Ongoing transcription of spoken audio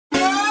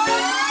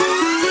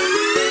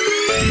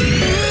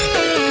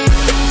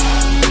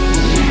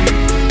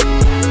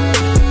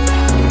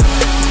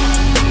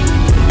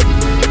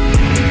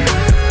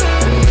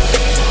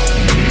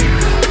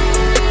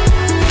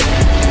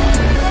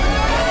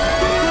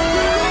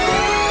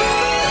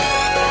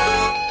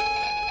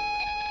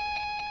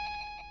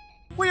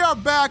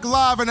back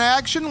live in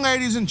action,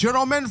 ladies and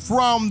gentlemen,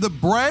 from the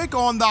break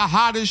on the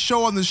hottest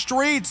show on the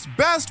streets,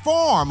 best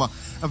form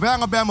of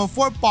Alabama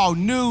football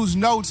news,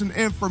 notes, and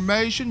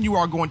information you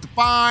are going to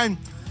find.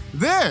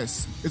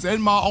 This is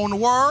In My Own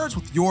Words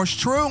with yours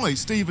truly,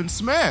 Stephen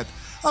Smith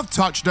of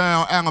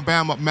Touchdown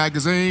Alabama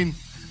Magazine.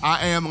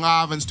 I am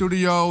live in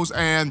studios,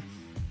 and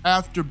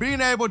after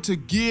being able to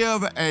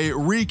give a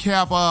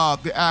recap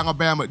of the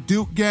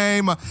Alabama-Duke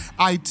game,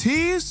 I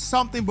teased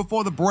something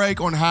before the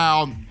break on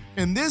how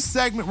in this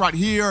segment right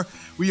here,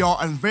 we are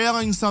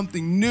unveiling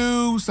something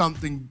new,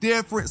 something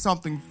different,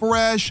 something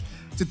fresh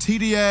to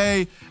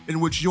TDA, in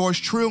which yours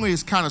truly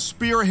is kind of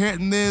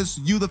spearheading this.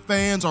 You, the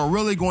fans, are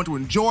really going to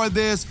enjoy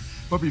this.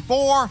 But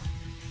before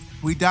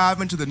we dive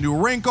into the new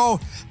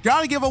wrinkle,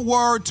 got to give a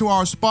word to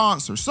our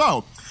sponsor.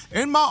 So,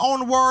 In My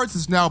Own Words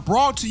is now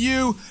brought to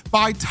you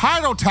by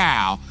Title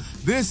Towel.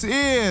 This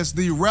is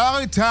the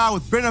rally towel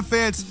with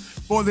benefits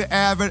for the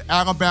avid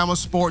Alabama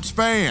sports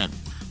fan.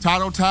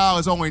 Title Towel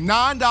is only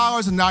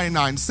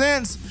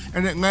 $9.99,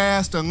 and it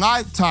lasts a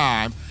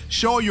lifetime.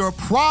 Show your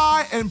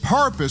pride and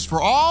purpose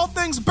for all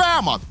things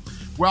Bama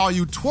while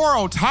you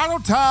twirl Title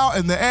Towel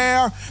in the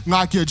air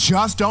like you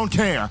just don't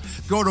care.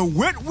 Go to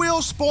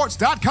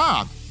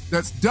whitwillsports.com.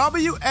 That's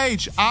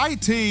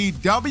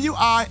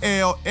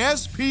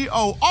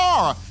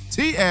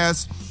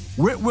WHITWILSPORTS,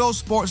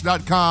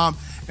 whitwillsports.com,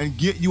 and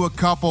get you a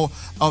couple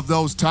of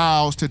those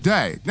towels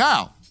today.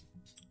 Now,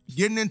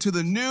 getting into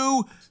the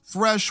new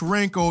fresh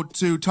wrinkle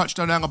to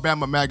Touchdown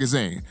Alabama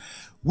Magazine.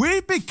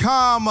 We've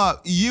become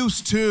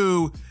used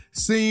to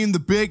seeing the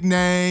big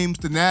names,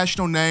 the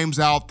national names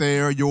out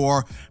there,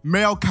 your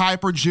Mel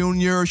Kiper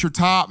Jr.'s, your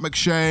Todd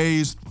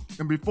McShays,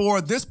 and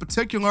before this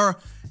particular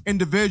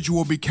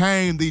individual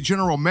became the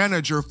general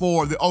manager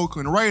for the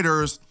Oakland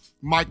Raiders,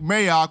 Mike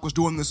Mayock was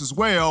doing this as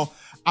well.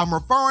 I'm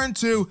referring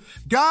to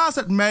guys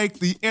that make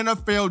the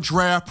NFL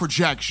draft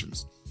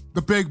projections.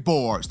 The big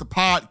boards, the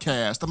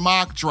podcasts, the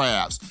mock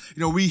drafts.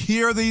 You know, we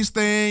hear these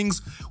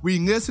things, we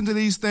listen to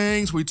these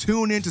things, we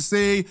tune in to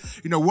see,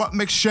 what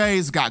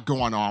McShay's got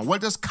going on.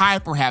 What does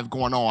Kiper have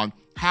going on?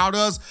 How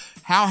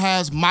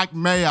has Mike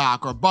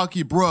Mayock or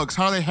Bucky Brooks,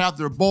 how do they have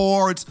their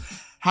boards?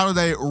 How do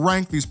they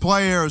rank these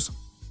players?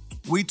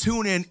 We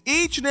tune in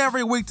each and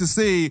every week to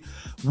see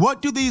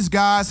what do these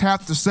guys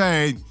have to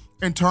say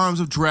in terms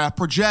of draft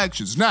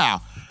projections.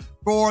 Now,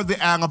 for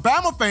the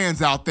Alabama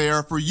fans out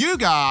there, for you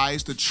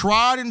guys, the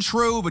tried and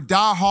true, the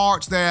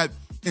diehards that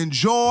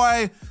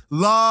enjoy,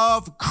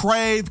 love,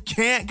 crave,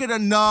 can't get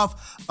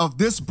enough of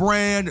this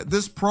brand,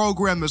 this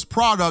program, this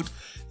product,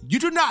 you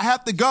do not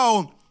have to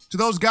go to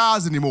those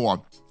guys anymore.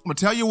 I'm going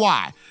to tell you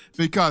why.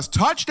 Because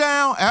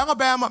Touchdown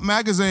Alabama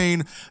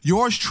Magazine,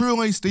 yours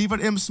truly, Stephen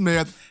M.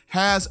 Smith,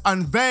 has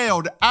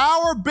unveiled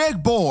our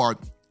big board,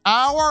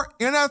 our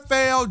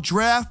NFL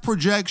draft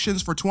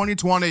projections for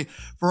 2020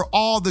 for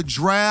all the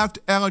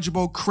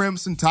draft-eligible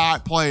Crimson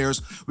Tide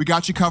players. We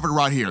got you covered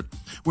right here.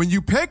 When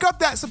you pick up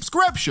that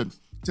subscription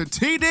to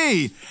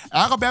TD,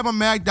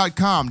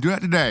 alabamamag.com, do that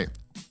today.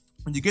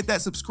 When you get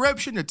that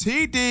subscription to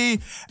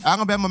TD,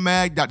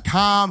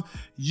 alabamamag.com,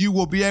 you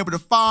will be able to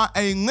find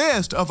a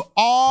list of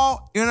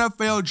all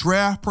NFL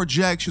draft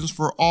projections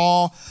for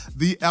all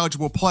the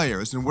eligible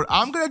players. And what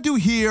I'm going to do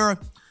here,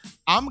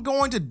 I'm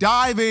going to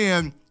dive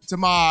in to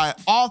my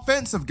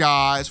offensive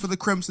guys for the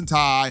Crimson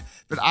Tide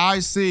that I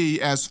see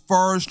as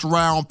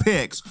first-round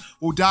picks.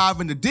 We'll dive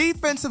into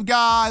defensive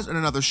guys in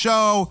another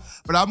show,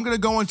 but I'm going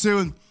to go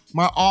into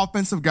my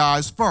offensive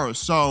guys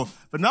first. So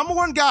the number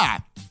one guy,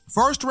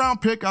 first-round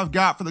pick I've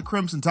got for the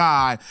Crimson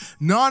Tide,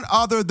 none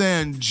other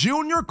than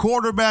junior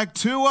quarterback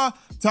Tua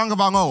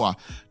Tagovailoa.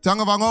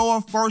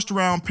 Tagovailoa,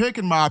 first-round pick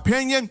in my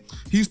opinion.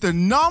 He's the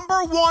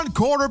number one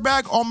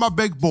quarterback on my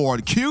big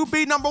board,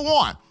 QB number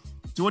one.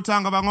 Tua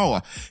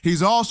Tagovailoa.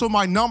 He's also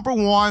my number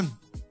one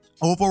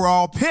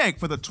overall pick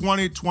for the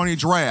 2020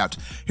 draft.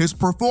 His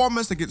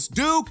performance against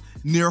Duke,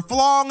 near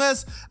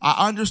flawless.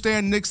 I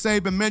understand Nick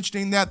Saban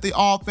mentioning that the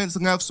offense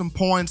left some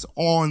points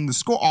on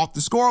the off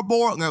the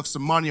scoreboard, left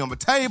some money on the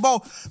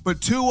table,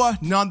 but Tua,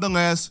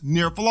 nonetheless,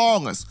 near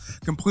flawless.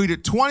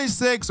 Completed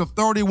 26 of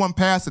 31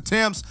 pass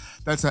attempts.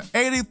 That's an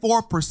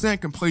 84%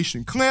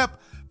 completion clip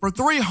for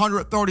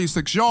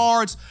 336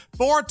 yards,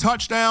 4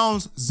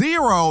 touchdowns,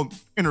 0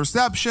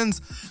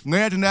 interceptions.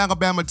 Led an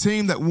Alabama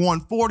team that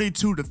won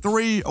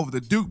 42-3 over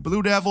the Duke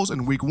Blue Devils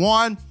in Week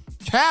 1.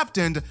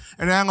 Captained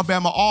an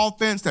Alabama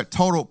offense that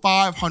totaled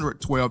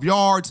 512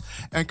 yards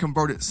and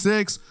converted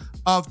 6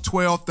 of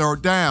 12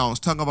 third downs.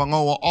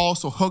 Tagovailoa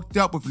also hooked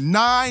up with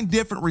 9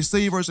 different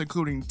receivers,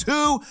 including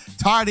 2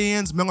 tight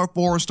ends, Miller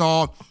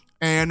Forrestall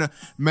and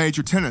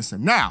Major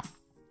Tennyson. Now,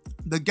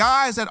 the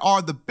guys that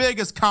are the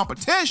biggest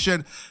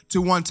competition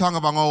to one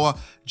Tagovailoa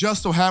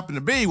just so happen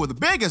to be, well, the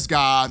biggest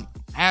guy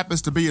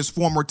happens to be his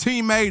former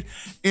teammate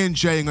in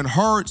Jalen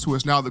Hurts, who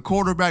is now the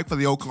quarterback for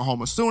the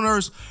Oklahoma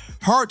Sooners.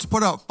 Hurts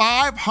put up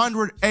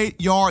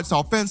 508 yards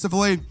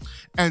offensively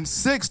and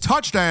 6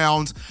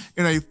 touchdowns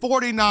in a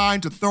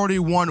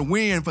 49-31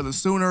 win for the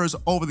Sooners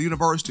over the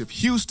University of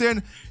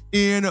Houston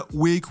in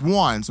Week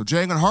 1. So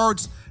Jalen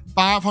Hurts,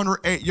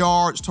 508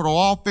 yards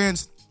total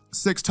offense,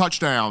 6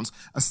 touchdowns.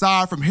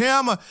 Aside from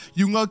him,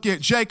 you look at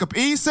Jacob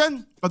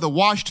Eason of the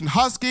Washington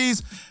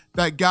Huskies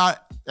that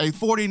got a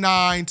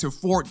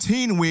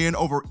 49-14 win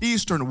over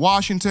Eastern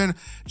Washington.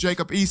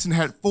 Jacob Eason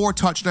had 4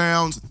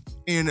 touchdowns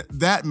in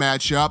that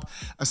matchup.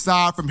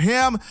 Aside from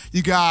him,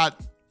 you got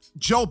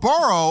Joe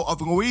Burrow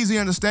of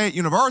Louisiana State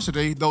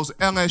University, those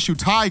LSU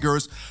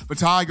Tigers. The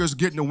Tigers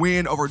getting a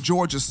win over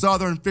Georgia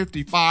Southern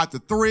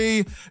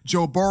 55-3.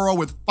 Joe Burrow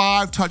with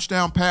 5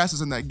 touchdown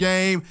passes in that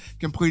game,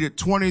 completed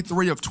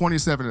 23 of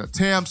 27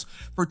 attempts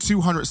for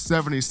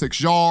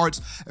 276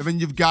 yards. And then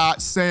you've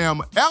got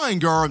Sam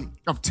Ehlinger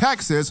of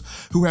Texas,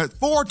 who had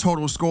 4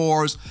 total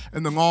scores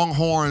in the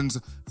Longhorns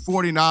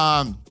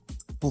 45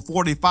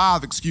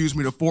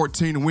 to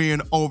 14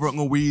 win over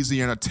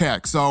Louisiana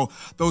Tech. So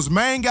those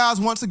main guys,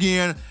 once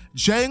again,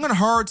 Jalen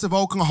Hurts of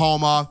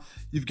Oklahoma.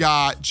 You've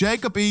got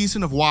Jacob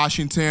Eason of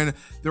Washington.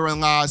 Therein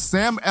lies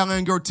Sam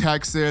Ehlinger,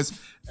 Texas.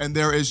 And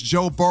there is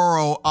Joe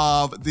Burrow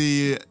of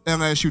the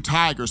LSU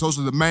Tigers. Those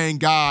are the main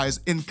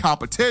guys in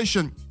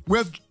competition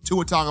with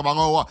Tua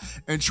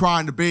Tagovailoa and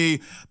trying to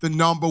be the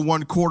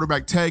 #1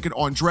 quarterback taken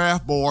on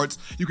draft boards.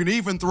 You can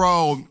even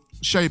throw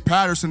Shea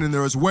Patterson in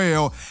there as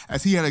well,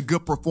 as he had a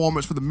good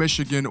performance for the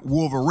Michigan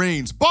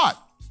Wolverines. But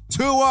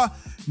Tua,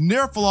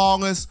 near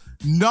flawless,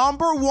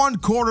 #1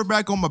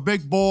 quarterback on my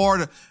big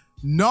board,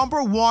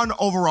 #1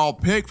 overall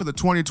pick for the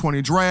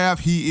 2020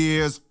 draft. He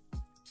is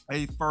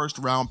a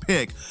first-round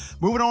pick.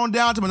 Moving on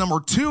down to my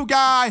 #2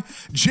 guy,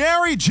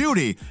 Jerry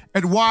Jeudy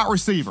at wide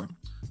receiver.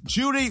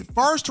 Jeudy,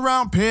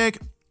 first-round pick.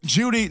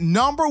 Jeudy,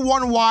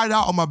 #1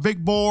 wideout on my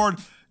big board.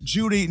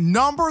 Jeudy,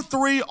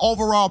 #3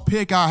 overall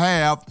pick I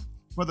have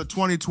for the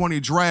 2020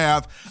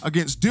 draft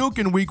against Duke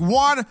in Week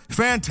 1.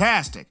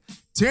 Fantastic.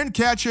 10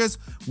 catches,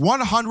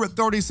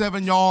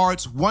 137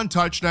 yards, 1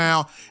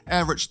 touchdown,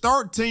 averaged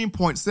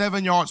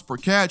 13.7 yards per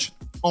catch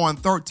on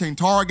 13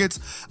 targets.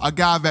 A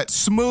guy that's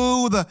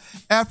smooth,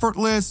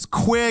 effortless,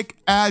 quick,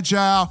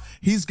 agile.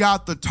 He's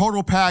got the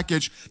total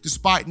package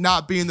despite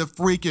not being the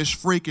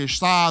freakish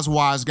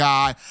size-wise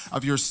guy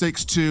of your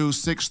 6'2",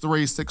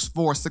 6'3",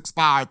 6'4",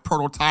 6'5"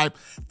 prototype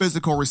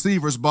physical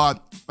receivers.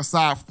 But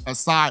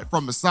aside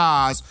from the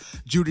size,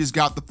 Jeudy's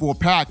got the full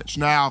package.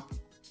 Now,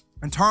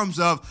 in terms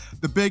of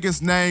the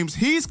biggest names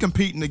he's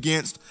competing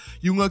against,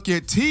 you look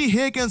at T.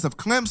 Higgins of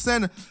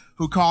Clemson,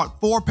 who caught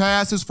 4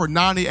 passes for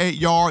 98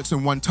 yards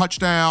and 1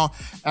 touchdown,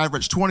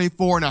 averaged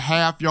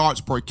 24.5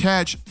 yards per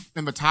catch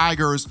in the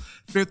Tigers'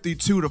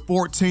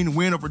 52-14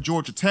 win over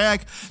Georgia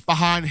Tech.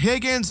 Behind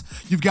Higgins,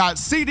 you've got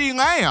C.D.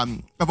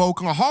 Lamb of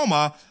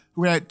Oklahoma,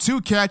 who had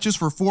 2 catches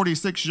for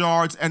 46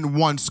 yards and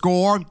 1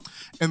 score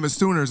in the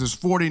Sooners'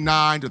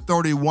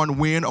 49-31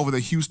 win over the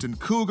Houston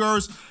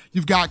Cougars.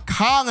 You've got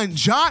Colin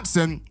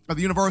Johnson of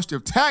the University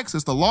of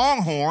Texas, the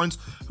Longhorns,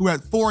 who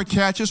had 4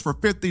 catches for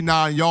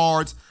 59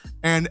 yards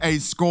and a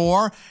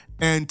score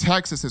in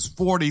Texas'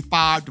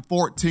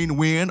 45-14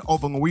 win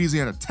over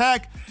Louisiana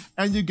Tech.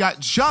 And you got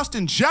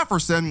Justin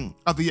Jefferson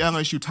of the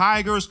LSU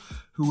Tigers,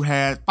 who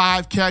had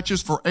 5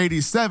 catches for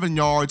 87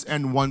 yards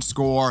and 1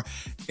 score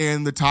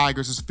in the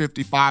Tigers'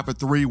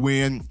 55-3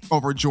 win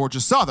over Georgia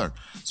Southern.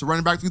 So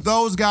running back through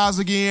those guys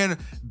again,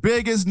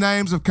 biggest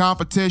names of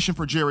competition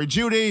for Jerry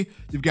Jeudy.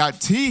 You've got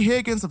T.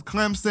 Higgins of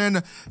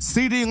Clemson,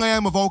 C.D.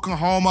 Lamb of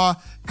Oklahoma,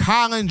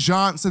 Colin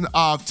Johnson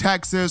of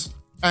Texas,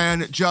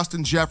 and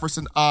Justin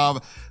Jefferson of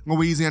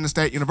Louisiana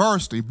State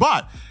University.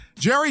 But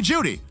Jerry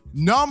Jeudy,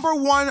 number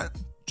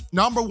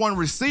one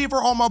receiver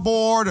on my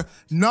board,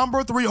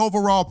 #3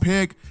 overall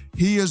pick.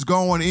 He is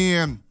going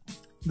in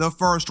the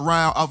first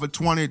round of a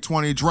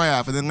 2020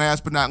 draft. And then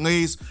last but not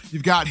least,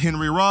 you've got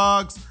Henry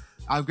Ruggs.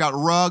 I've got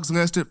Ruggs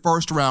listed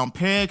first round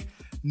pick,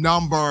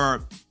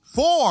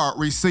 #4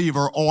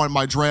 receiver on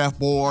my draft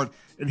board.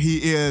 And he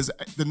is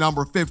the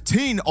number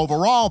 15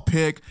 overall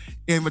pick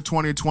in the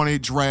 2020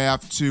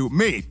 draft to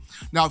me.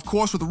 Now, of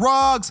course, with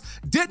Ruggs,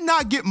 did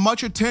not get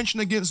much attention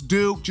against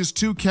Duke, just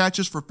 2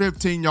 catches for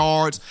 15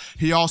 yards.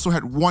 He also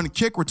had 1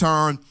 kick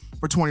return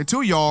for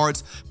 22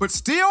 yards, but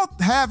still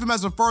have him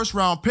as a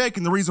first-round pick.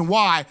 And the reason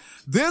why,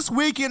 this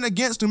weekend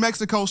against New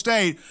Mexico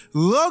State,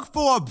 look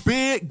for a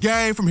big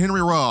game from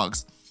Henry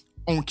Ruggs.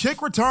 On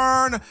kick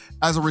return,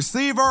 as a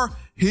receiver,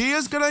 he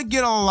is going to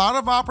get a lot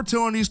of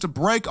opportunities to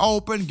break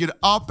open, get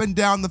up and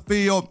down the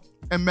field,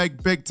 and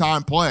make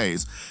big-time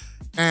plays.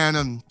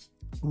 And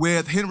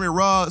with Henry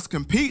Ruggs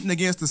competing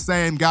against the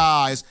same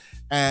guys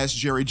as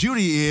Jerry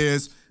Jeudy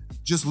is,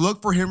 just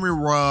look for Henry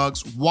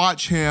Ruggs.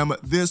 Watch him.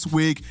 This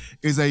week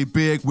is a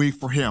big week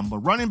for him. But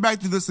running back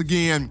to this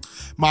again,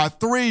 my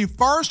 3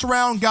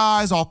 first-round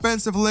guys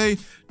offensively,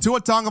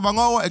 Tua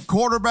Tagovailoa at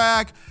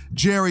quarterback,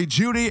 Jerry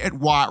Jeudy at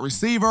wide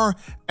receiver,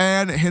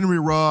 and Henry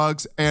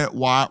Ruggs at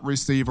wide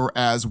receiver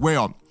as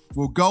well.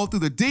 We'll go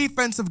through the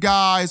defensive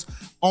guys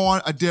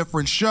on a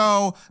different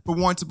show, but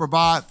want to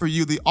provide for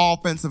you the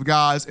offensive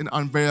guys in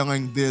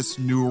unveiling this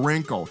new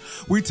wrinkle.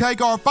 We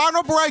take our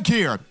final break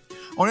here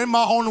on In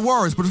My Own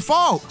Words, but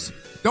folks,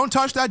 don't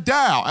touch that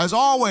dial. As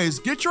always,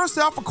 get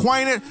yourself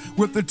acquainted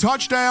with the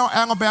Touchdown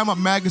Alabama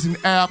Magazine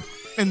app.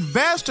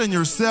 Invest in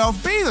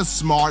yourself. Be the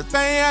smart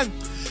fan.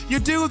 You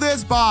do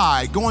this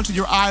by going to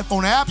your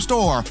iPhone App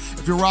Store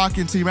if you're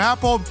rocking Team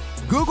Apple,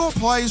 Google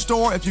Play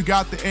Store if you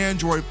got the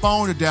Android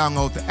phone to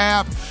download the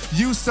app.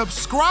 You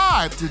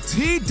subscribe to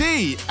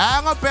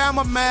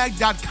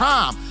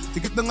TDAlabamamag.com to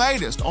get the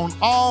latest on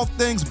all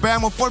things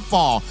Bama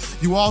football.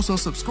 You also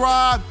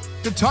subscribe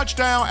to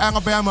Touchdown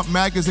Alabama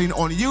Magazine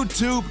on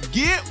YouTube.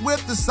 Get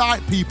with the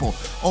site, people.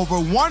 Over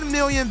 1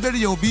 million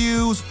video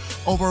views,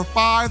 over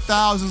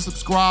 5,000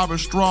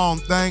 subscribers strong,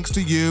 thanks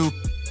to you,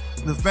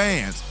 the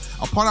fans.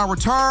 Upon our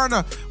return,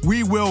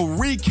 we will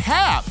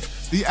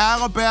recap the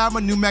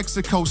Alabama-New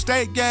Mexico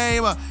State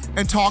game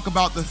and talk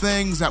about the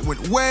things that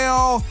went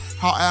well,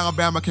 how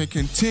Alabama can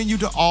continue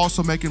to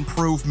also make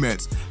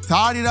improvements.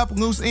 Tidying up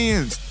loose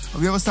ends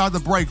on the other side of the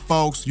break,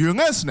 folks. You're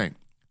listening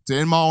to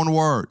In My Own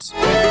Words.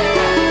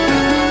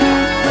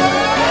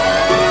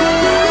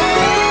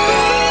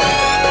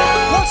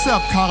 What's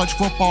up, college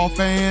football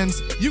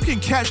fans? You can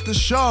catch the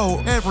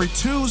show every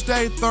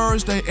Tuesday,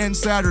 Thursday, and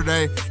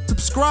Saturday.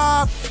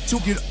 Subscribe to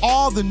get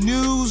all the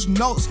news,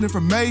 notes, and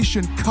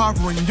information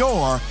covering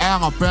your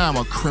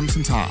Alabama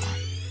Crimson Tide.